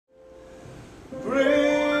bring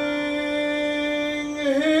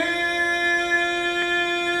him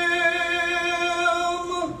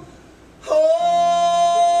home.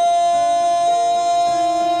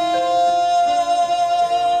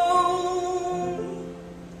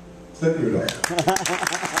 Clip Rudolph.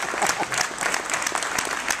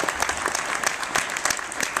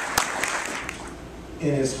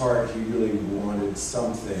 In his heart, he really wanted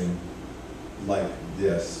something like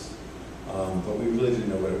this, but we really didn't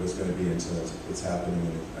know what it was going to be until it's happening,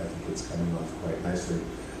 and I think it's coming off quite nicely.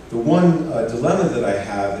 The one dilemma that I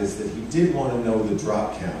have is that he did want to know the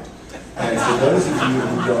drop count. And for those of you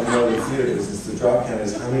who don't know the theater business, the drop count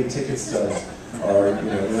is how many ticket stubs are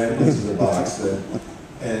went into the box.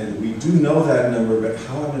 And we do know that number, but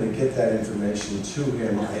how I'm going to get that information to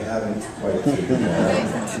him, I haven't quite figured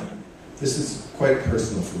out. This is quite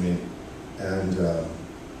personal for me, and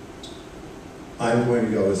I'm going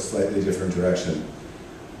to go a slightly different direction.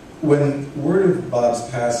 When word of Bob's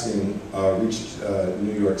passing reached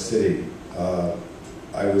New York City,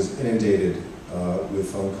 I was inundated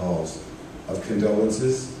with phone calls of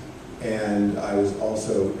condolences, and I was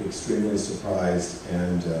also extremely surprised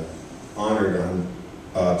and honored on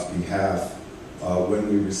Bob's behalf when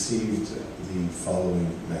we received the following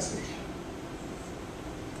message.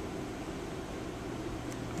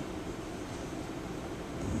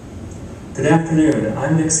 Good afternoon.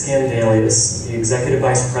 I'm Nick Scandalius, the Executive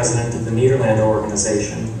Vice President of the Nederlander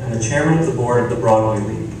Organization and the Chairman of the Board of the Broadway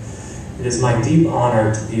League. It is my deep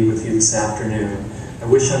honor to be with you this afternoon. I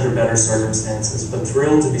wish under better circumstances, but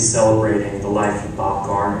thrilled to be celebrating the life of Bob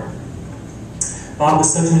Garner. Bob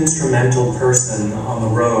was such an instrumental person on the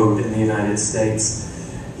road in the United States.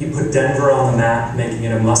 He put Denver on the map, making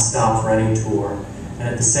it a must-stop for any tour, and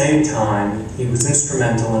at the same time, he was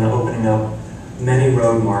instrumental in opening up many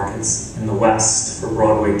road markets in the West for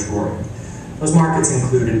Broadway touring. Those markets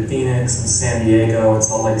included Phoenix and San Diego and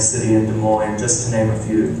Salt Lake City and Des Moines, just to name a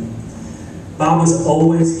few. Bob was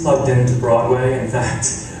always plugged into Broadway. In fact,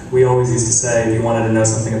 we always used to say, if you wanted to know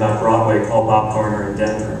something about Broadway, call Bob Garner in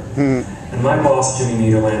Denver. And my boss, Jimmy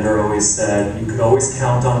Nederlander, always said, you could always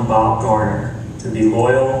count on Bob Garner to be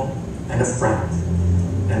loyal and a friend.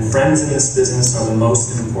 And friends in this business are the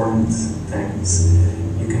most important things.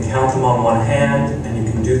 You can count them on one hand, and you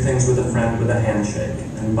can do things with a friend with a handshake.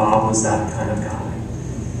 And Bob was that kind of guy.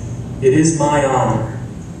 It is my honor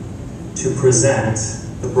to present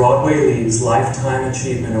the Broadway League's Lifetime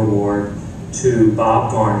Achievement Award to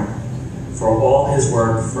Bob Garner for all his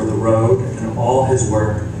work for the road and all his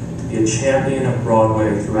work to be a champion of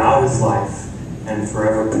Broadway throughout his life and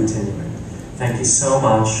forever continuing. Thank you so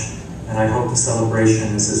much, and I hope the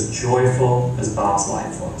celebration is as joyful as Bob's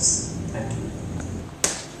life was. Thank you.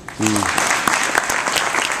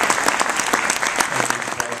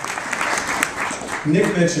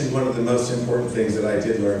 Nick mentioned one of the most important things that I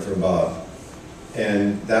did learn from Bob,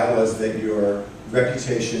 and that was that your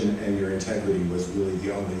reputation and your integrity was really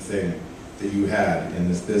the only thing that you had in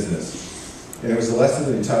this business. And it was a lesson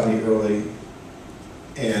that he taught me early,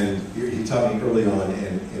 and he taught me early on,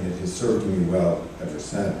 and it has served me well ever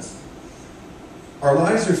since. Our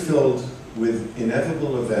lives are filled with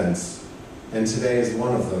inevitable events, and today is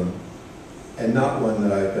one of them, and not one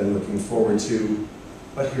that I've been looking forward to,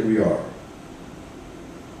 but here we are.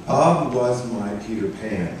 Bob was my Peter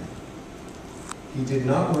Pan. He did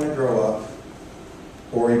not want to grow up,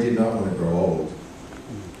 or he did not want to grow old.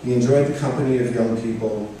 He enjoyed the company of young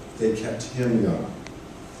people. They kept him young.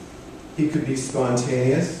 He could be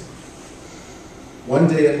spontaneous. One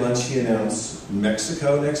day at lunch he announced,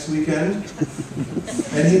 Mexico next weekend,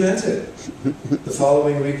 and he meant it. The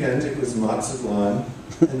following weekend it was Mazatlan,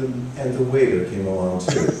 and the waiter came along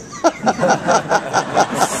too.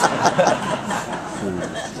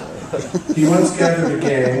 He once gathered a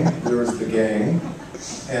gang, there was the gang,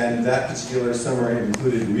 and that particular summer it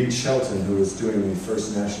included Reed Shelton, who was doing the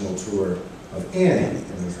first national tour of Annie,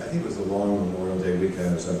 and I think it was a long Memorial Day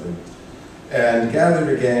weekend or something, and gathered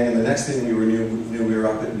a gang, and the next thing we knew we were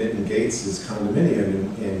up at Mitten Gates'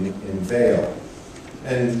 condominium in Vail.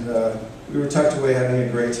 And we were tucked away having a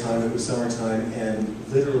great time. It was summertime, and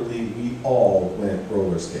literally we all went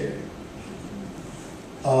roller skating.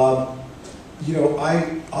 You know,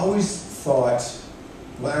 I always thought,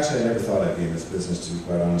 well actually I never thought I'd be in this business, to be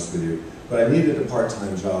quite honest with you, but I needed a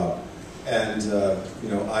part-time job. And you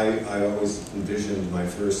know, I always envisioned my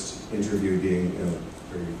first interview being, you know,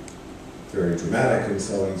 very dramatic and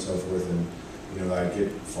so on and so forth. And you know, I'd get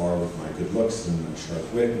far with my good looks and my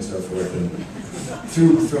sharp wit and so forth. And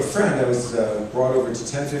through a friend, I was brought over to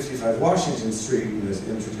 1055 Washington Street and was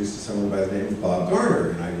introduced to someone by the name of Bob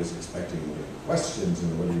Garner. And I was expecting questions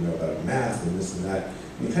and what do you know about math and this and that.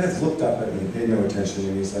 And he kind of looked up at me and paid no attention.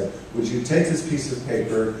 And he's like, would you take this piece of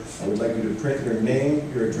paper? I would like you to print your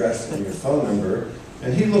name, your address, and your phone number.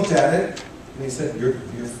 And he looked at it and he said,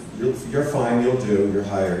 you're fine, you'll do, you're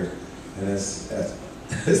hired. And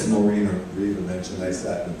as Maureen or Reva mentioned, I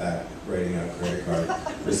sat in the back writing out credit card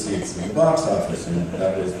receipts in the box office, and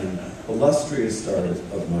that was the illustrious start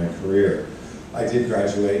of my career. I did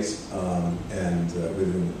graduate and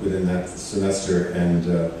within that semester,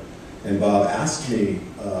 and Bob asked me,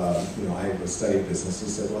 you know, I studied business. He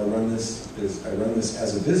said, "Well, I run this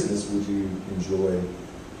as a business. Would you enjoy?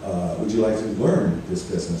 Would you like to learn this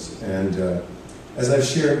business?" And as I've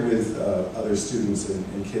shared with other students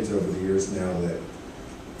and kids over the years now, that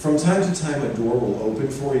from time to time a door will open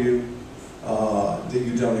for you that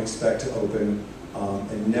you don't expect to open,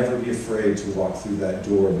 and never be afraid to walk through that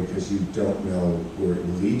door because you don't know where it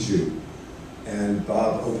will lead you. And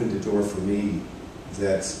Bob opened a door for me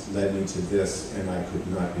that led me to this, and I could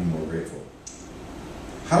not be more grateful.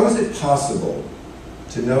 How is it possible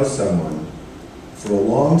to know someone for a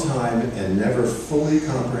long time and never fully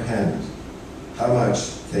comprehend how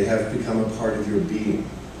much they have become a part of your being?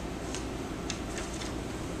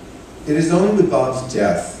 It is only with Bob's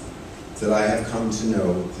death that I have come to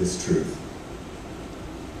know this truth.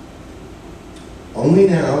 Only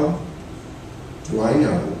now do I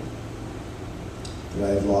know that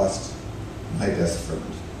I have lost my best friend.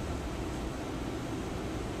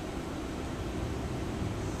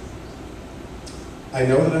 I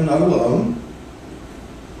know that I'm not alone.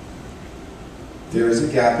 There is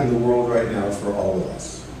a gap in the world right now for all of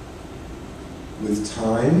us. With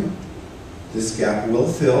time, this gap will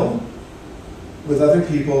fill with other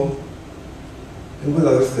people and with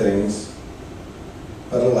other things,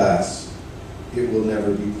 but alas, it will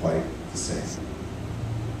never be quite the same.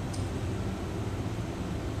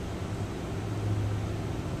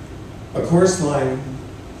 A Chorus Line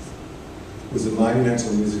was a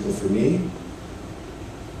monumental musical for me.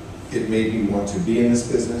 It made me want to be in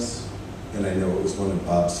this business, and I know it was one of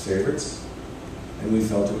Bob's favorites, and we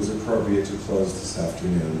felt it was appropriate to close this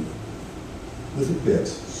afternoon with a bit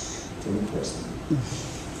from A Chorus Line.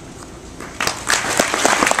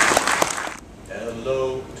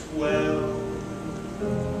 Hello 12,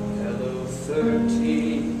 hello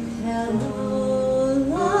 13, Hello,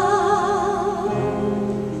 love.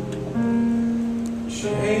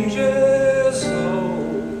 changes